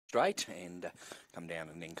straight and come down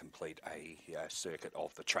and then complete a circuit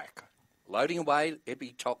of the track. Loading away,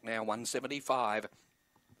 Epitoc now 175.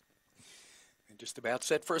 And just about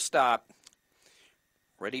set for a start.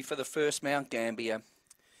 Ready for the first Mt-Gambier.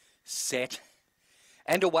 Set.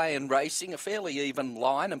 And away and racing, a fairly even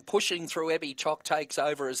line, and pushing through. Epitoc takes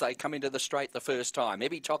over as they come into the straight the first time.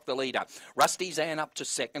 Epitoc the leader. Rusty Zan up to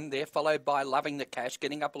second. They're followed by Loving the Cash,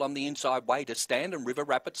 getting up along the inside way to stand, and River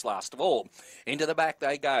Rapids last of all. Into the back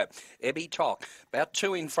they go. Epitoc about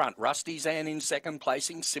 2 in front. Rusty Zan in second,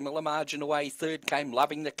 placing similar margin away. Third came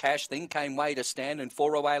Loving the Cash, then came way to stand, and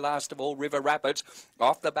 4 away last of all, River Rapids.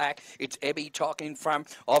 Off the back, it's Epitoc in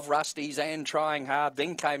front of Rusty Zan trying hard.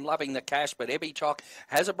 Then came Loving the Cash, but Epitoc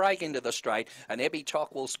has a break into the straight, and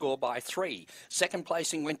Epitoc will score by 3. Second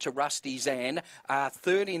placing went to Rusty Zan.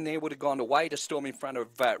 Third in there would have gone away to storm in front of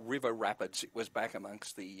River Rapids. It was back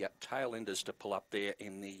amongst the tail enders to pull up there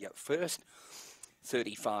in the first.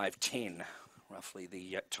 35.10, roughly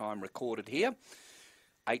the time recorded here.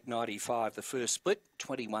 8.95 the first split,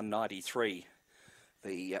 21.93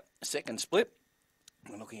 the second split.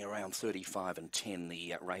 We're looking around 35 and 10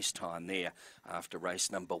 the race time there after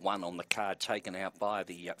race number 1 on the card, taken out by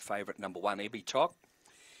the favourite number 1, Epitoc,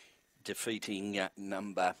 defeating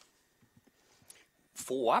number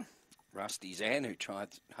 4, Rusty Zan, who tried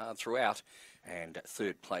hard throughout, and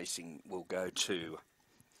third placing will go to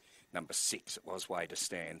number 6. It was way to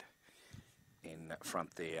stand in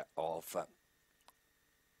front there of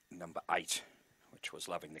number 8. Which was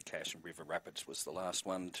Loving the Cash, and River Rapids was the last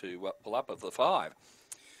one to pull up of the 5.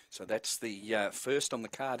 So that's the first on the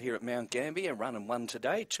card here at Mt-Gambier, run and 1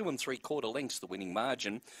 today. 2 3/4 lengths the winning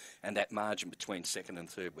margin, and that margin between second and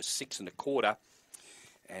third was 6 1/4,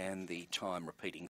 and the time repeating